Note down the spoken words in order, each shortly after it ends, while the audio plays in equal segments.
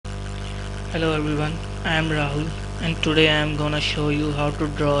Hello everyone, I am Rahul and today I am gonna show you how to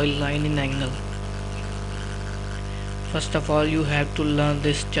draw a line in angle. First of all you have to learn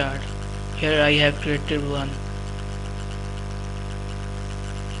this chart. Here I have created one.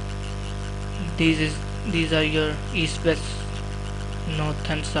 These are your east, west, north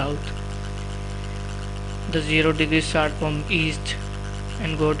and south. The 0 degrees start from east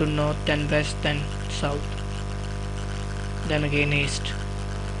and go to north and west and south. Then again east.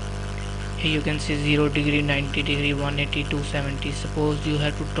 Here you can see 0 degree, 90 degree, 180, 270. Suppose you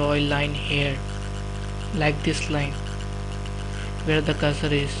have to draw a line here, like this line, where the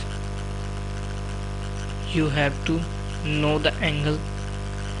cursor is. You have to know the angle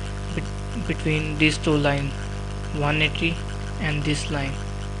between these two lines, 180 and this line,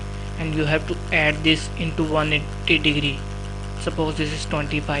 and you have to add this into 180 degree. Suppose this is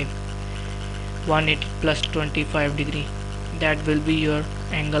 25, 180 plus 25 degree. That will be your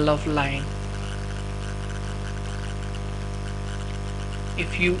angle of line.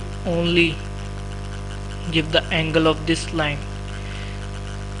 If you only give the angle of this line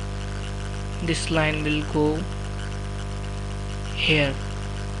will go here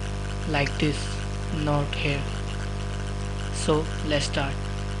like this, not here. So let's start.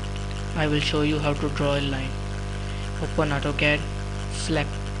 I will show you how to draw a line. Open AutoCAD, select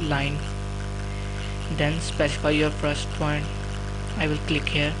line, then specify your first point. I will click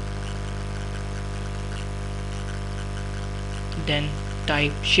here, then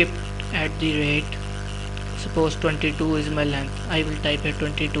type shift at the rate. Suppose 22 is my length. I will type here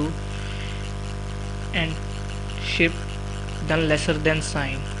 22 and shift, then lesser than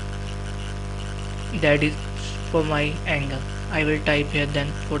sign. That is for my angle. I will type here then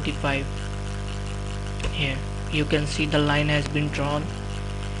 45. Here you can see the line has been drawn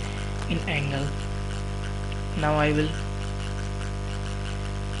in angle. Now I will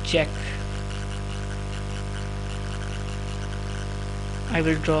check. I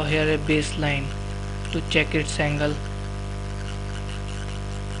will draw here a baseline to check its angle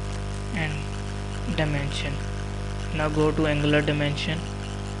and dimension. Now go to angular dimension,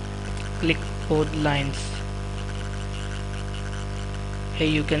 click both lines. Here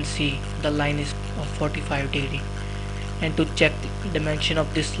you can see the line is of 45 degree, and to check the dimension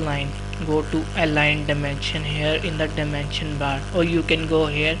of this line, go to align dimension here in the dimension bar, or you can go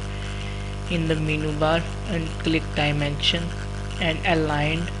here in the menu bar and click dimension and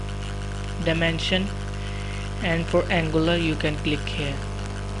aligned dimension, and for angular you can click here.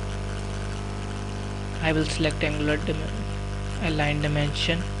 I will select angular align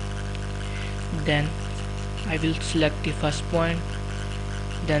dimension, then I will select the first point,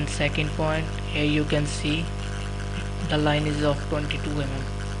 then second point. Here you can see the line is of 22 mm.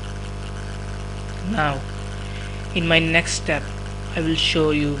 Now in my next step I will show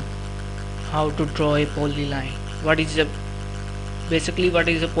you how to draw a polyline. Basically what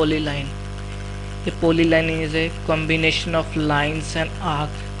is a polyline? A polyline is a combination of lines and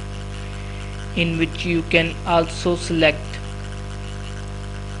arcs in which you can also select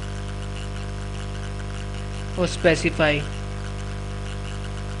or specify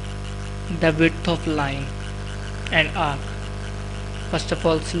the width of line and arc. First of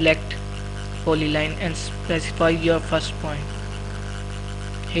all, select polyline and specify your first point.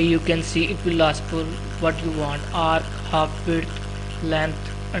 Here you can see it will ask for what you want: arc, half width, length,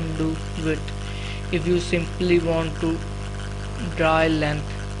 undo width. If you simply want to draw a length,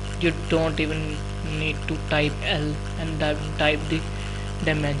 you don't even need to type L and type the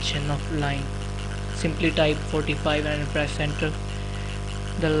dimension of line. Simply type 45 and press enter.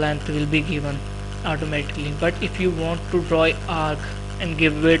 The length will be given automatically. But if you want to draw an arc and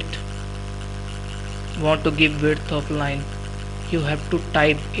give width of line, you have to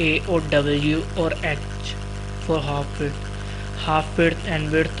type A or W or H for half width. Half width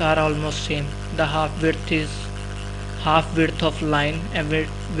and width are almost same. The half width is half width of line and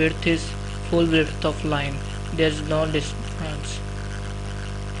width is full width of line. There is no difference.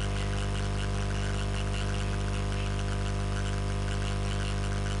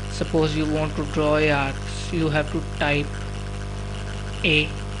 Suppose you want to draw a arc, you have to type A,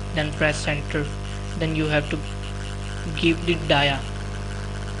 then press enter. Then you have to give the dia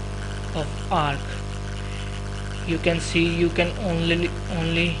of arc. You can see you can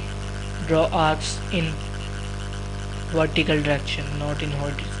only draw arcs in vertical direction, not in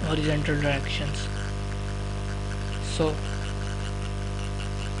horizontal directions. So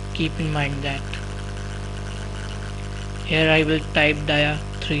keep in mind that. Here I will type dia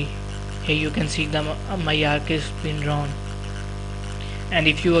 3. Here you can see my arc is been drawn. And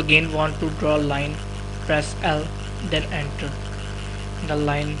if you again want to draw a line, press L then enter. The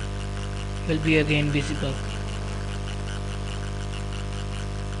line will be again visible.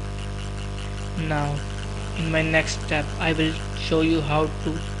 Now in my next step I will show you how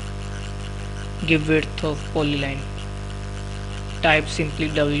to give width of polyline. Type simply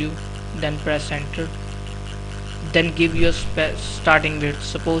W, then press enter, then give your starting width.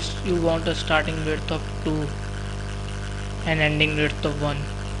 Suppose you want a starting width of 2 and ending width of 1.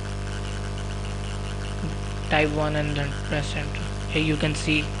 Type 1 and then press enter. Here you can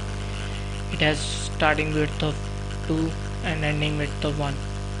see it has starting width of 2 and ending width of 1.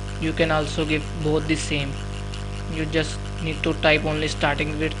 You can also give both the same. You just need to type only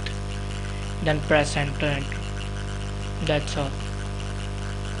starting width, then press enter. That's all.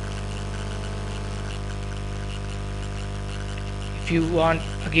 If you want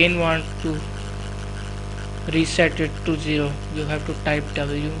to reset it to 0, you have to type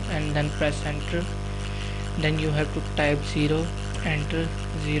W and then press enter. Then you have to type 0, enter,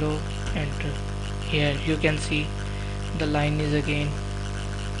 0, enter. Here you can see the line width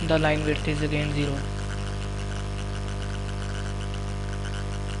is again 0.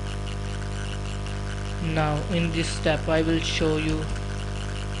 Now in this step I will show you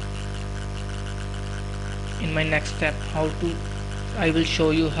in my next step I will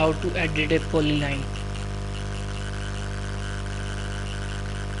show you how to edit a polyline.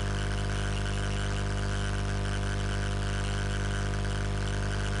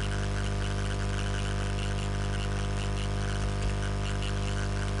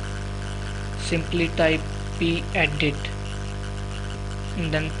 Simply type P edit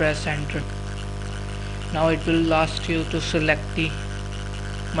and then press enter. Now it will ask you to select the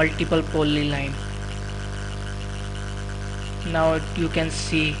multiple polyline. Now you can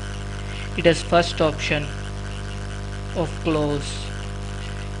see it has first option of close.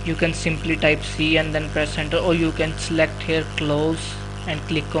 You can simply type C and then press enter, or you can select here close and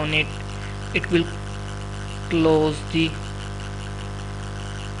click on it. It will close the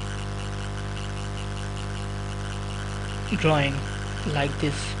drawing like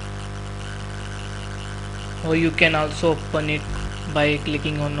this, or you can also open it by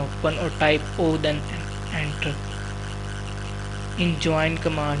clicking on open or type O then enter. In join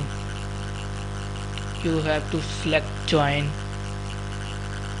command you have to select join.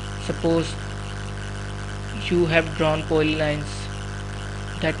 Suppose you have drawn polylines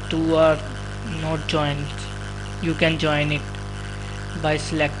that two are not joined, you can join it by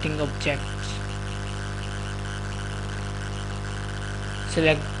selecting objects.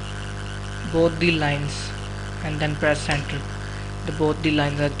 Select both the lines and then press enter. Both the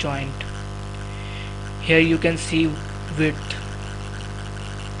lines are joined. Here you can see width.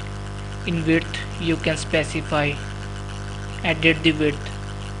 In width you can specify, edit the width,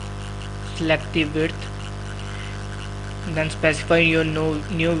 select the width, then specify your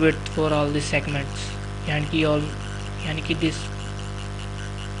new width for all the segments. यानी कि this,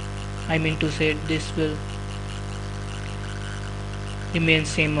 I mean to say this will remain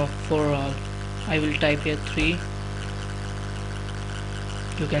same for all. I will type here 3.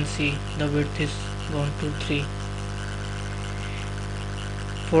 You can see the width is gone to 3.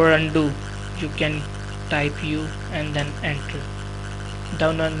 For undo you can type U and then enter.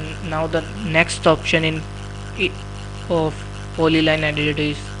 Now the next option of polyline editor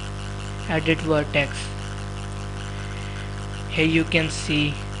is edit vertex. Here you can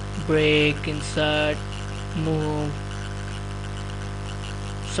see break, insert, move.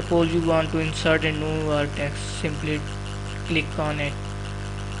 Suppose you want to insert a new vertex, simply click on it,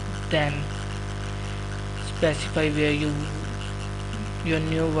 then specify where your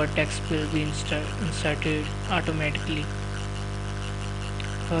new vertex will be inserted automatically,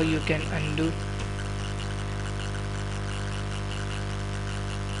 or you can undo.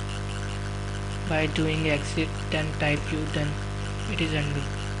 By doing exit then type U, then it is undo.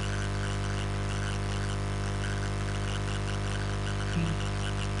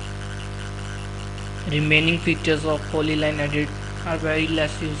 Remaining features of polyline edit are very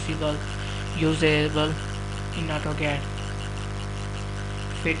less usable in AutoCAD.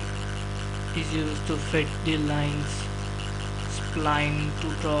 Fit is used to fit the lines. Spline to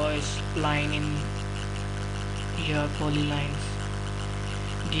draw a spline in your polylines.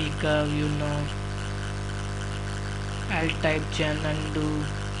 Decurve, you know. L-type gen undo,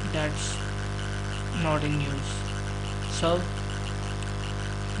 that's not in use. So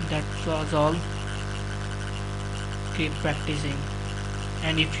that was all. Keep practicing,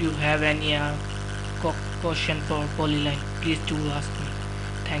 and if you have any question for polyline, please do ask me.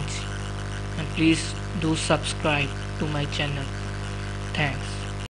 Thanks, and please do subscribe to my channel. Thanks.